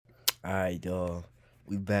Alright, y'all.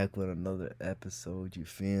 We back with another episode, you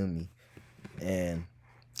feel me? And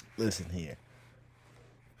listen here.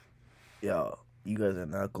 Y'all, you guys are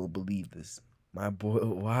not gonna believe this. My boy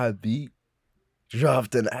YB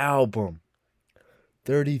dropped an album.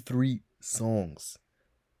 33 songs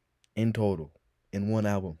in total in one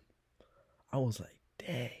album. I was like,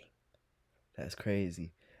 dang, that's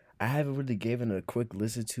crazy. I haven't really given it a quick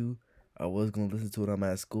listen to. I was gonna listen to it on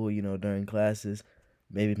my school, during classes.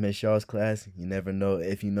 Maybe Miss Shaw's class. You never know.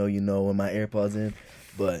 If you know, you know when my AirPods in.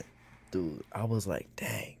 But dude, I was like,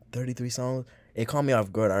 dang, 33 songs. It caught me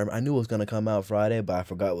off guard. I knew it was gonna come out Friday, but I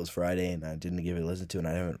forgot it was Friday, and I didn't give it a listen to, and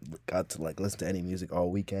I haven't got to listen to any music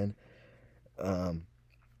all weekend. Um,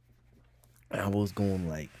 I was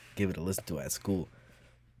going give it a listen to at school,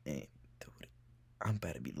 and dude, I'm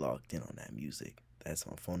about to be locked in on that music. That's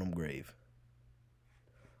my phone. I'm grave.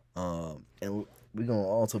 And we're gonna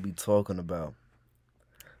also be talking about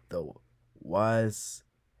the YS,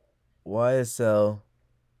 YSL,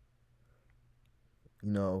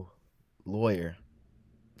 lawyer,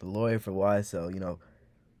 the lawyer for YSL.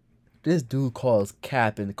 This dude calls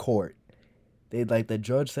cap in court. The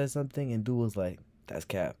judge said something, and dude was like, "That's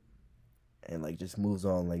cap," and just moves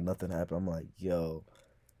on like nothing happened. I'm like, yo,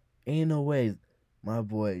 ain't no way, my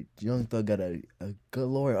boy Young Thug got a good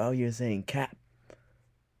lawyer out here saying cap.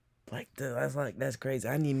 That's crazy.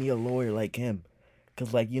 I need me a lawyer like him.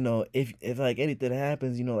 Cause if anything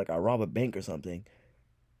happens, I rob a bank or something,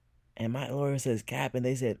 and my lawyer says cap, and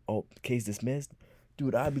they said, "Oh, case dismissed,"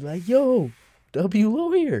 dude, I'd be like, "Yo, W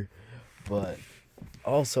lawyer." But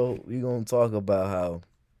also, we gonna talk about how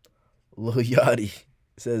Lil Yachty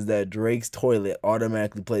says that Drake's toilet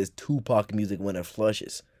automatically plays Tupac music when it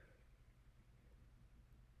flushes.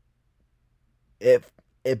 If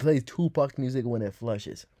it plays Tupac music when it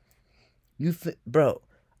flushes, bro,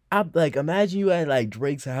 I imagine you at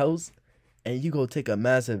Drake's house, and you go take a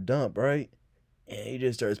massive dump, right? And he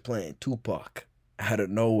just starts playing Tupac out of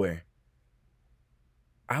nowhere.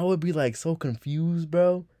 I would be so confused,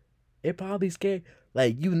 bro. It probably scared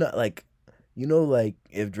you not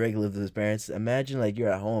if Drake lived with his parents. Imagine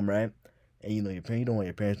you're at home, right? And your parents, you don't want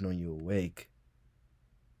your parents knowing you awake,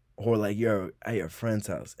 or you're at your friend's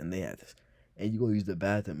house and they have this, and you go use the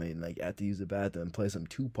bathroom, and after you use the bathroom, play some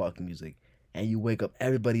Tupac music, and you wake up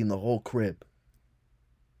everybody in the whole crib.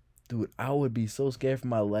 Dude, I would be so scared for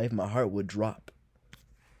my life. My heart would drop.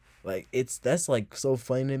 That's so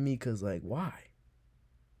funny to me, cause why?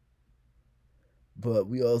 But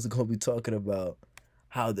we also gonna be talking about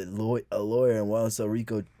how a lawyer in YSL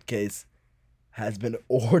Rico case has been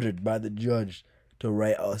ordered by the judge to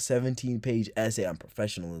write a 17-page essay on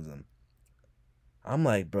professionalism. I'm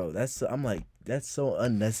like, bro, that's so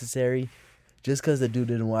unnecessary. Just because the dude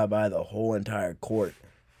didn't want to buy the whole entire court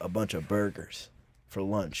a bunch of burgers for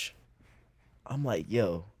lunch. I'm like,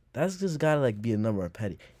 yo, that's just gotta be a number of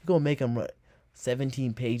petty. You gonna make him write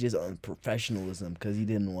 17 pages on professionalism because he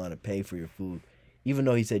didn't want to pay for your food, even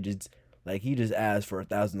though he said he just asked for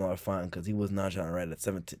 $1,000 fine because he was not trying to write a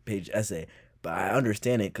 17-page essay. But I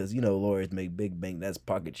understand it because lawyers make big bank. That's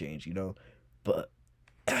pocket change. But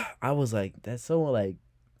I was like, that's so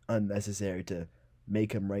unnecessary to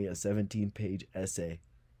make him write a 17-page essay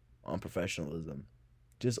on professionalism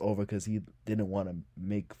just over because he didn't want to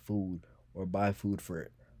make food or buy food for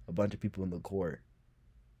a bunch of people in the court.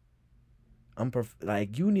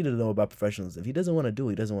 You need to know about professionalism. If he doesn't want to do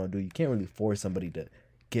it, he doesn't want to do it. You can't really force somebody to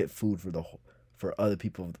get food for other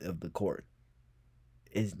people of the court.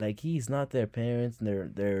 It's he's not their parents,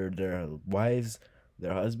 their wives,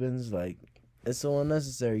 their husbands. It's so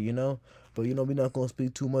unnecessary. But we're not gonna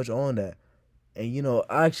speak too much on that. And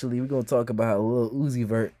actually, we're gonna talk about how Lil Uzi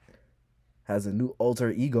Vert has a new alter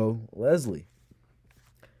ego, Leslie.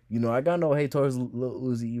 I got no hate towards Lil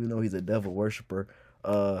Uzi, even though he's a devil worshiper.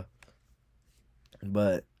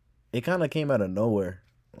 But it kind of came out of nowhere.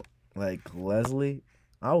 Leslie,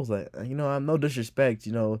 I was like, I'm no disrespect,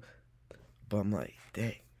 but I'm like,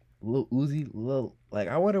 dang, Lil Uzi,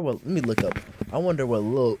 I wonder what. Let me look up. I wonder what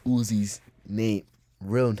Lil Uzi's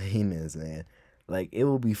real name is, man. It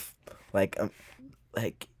will be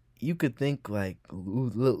you could think Lil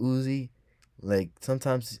Uzi,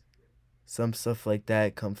 sometimes some stuff like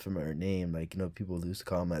that comes from her name. People used to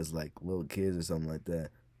call him as little kids or something like that.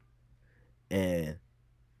 And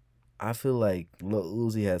I feel like Lil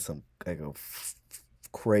Uzi has some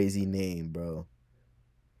crazy name, bro.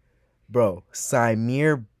 Bro,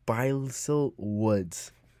 Samir Bilisal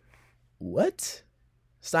Woods. What?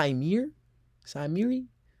 Samir? Samiri?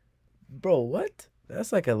 Bro, what?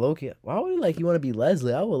 That's a low key. Why would you want to be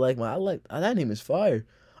Leslie? I would that name is fire.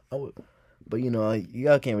 I would, but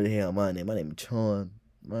y'all can't really hate on my name. My name is Chon.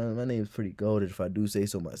 my name is pretty goaded if I do say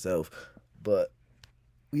so myself. But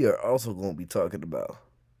we are also gonna be talking about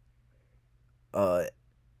uh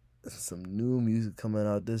some new music coming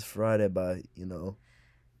out this Friday by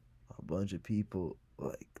a bunch of people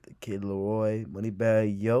like the Kid Leroy,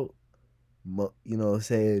 Moneybag Yo,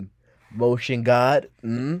 saying Motion God,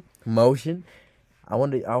 Motion. I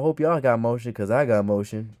wonder. I hope y'all got motion because I got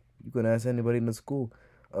motion. You can ask anybody in the school.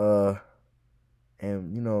 Uh,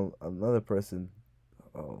 and another person.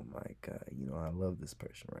 Oh my God, I love this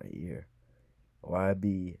person right here.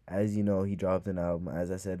 YB, as you know, he dropped an album.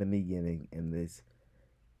 As I said in the beginning, and this,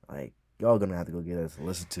 like, y'all gonna have to go get us to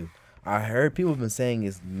listen to. I heard people have been saying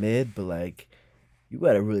it's mid, but like, you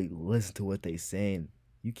gotta really listen to what they saying.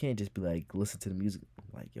 You can't just be like, listen to the music,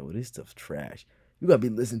 like, yo, this stuff's trash. You gotta be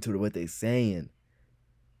listening to what they saying.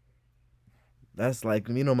 That's like,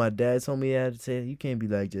 my dad told me that to say you can't be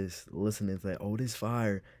like just listening to like, oh, this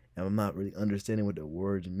fire, and I'm not really understanding what the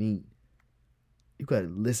words mean. You gotta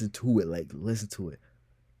listen to it, like listen to it,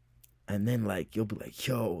 and then like you'll be like,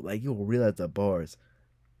 yo, like you'll realize the bars.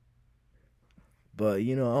 But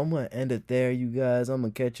I'm gonna end it there, you guys. I'm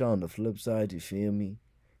gonna catch y'all on the flip side. You feel me?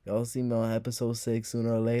 Y'all see me on episode 6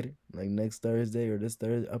 sooner or later, like next Thursday or this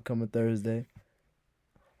Thursday, upcoming Thursday.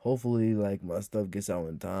 Hopefully, like my stuff gets out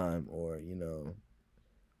in time, or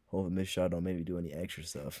hopefully Miss Shaw don't maybe do any extra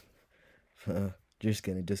stuff. Just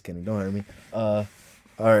kidding, just kidding. Don't hurt me. All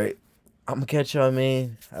right. I'm gonna catch y'all,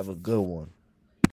 man. Have a good one.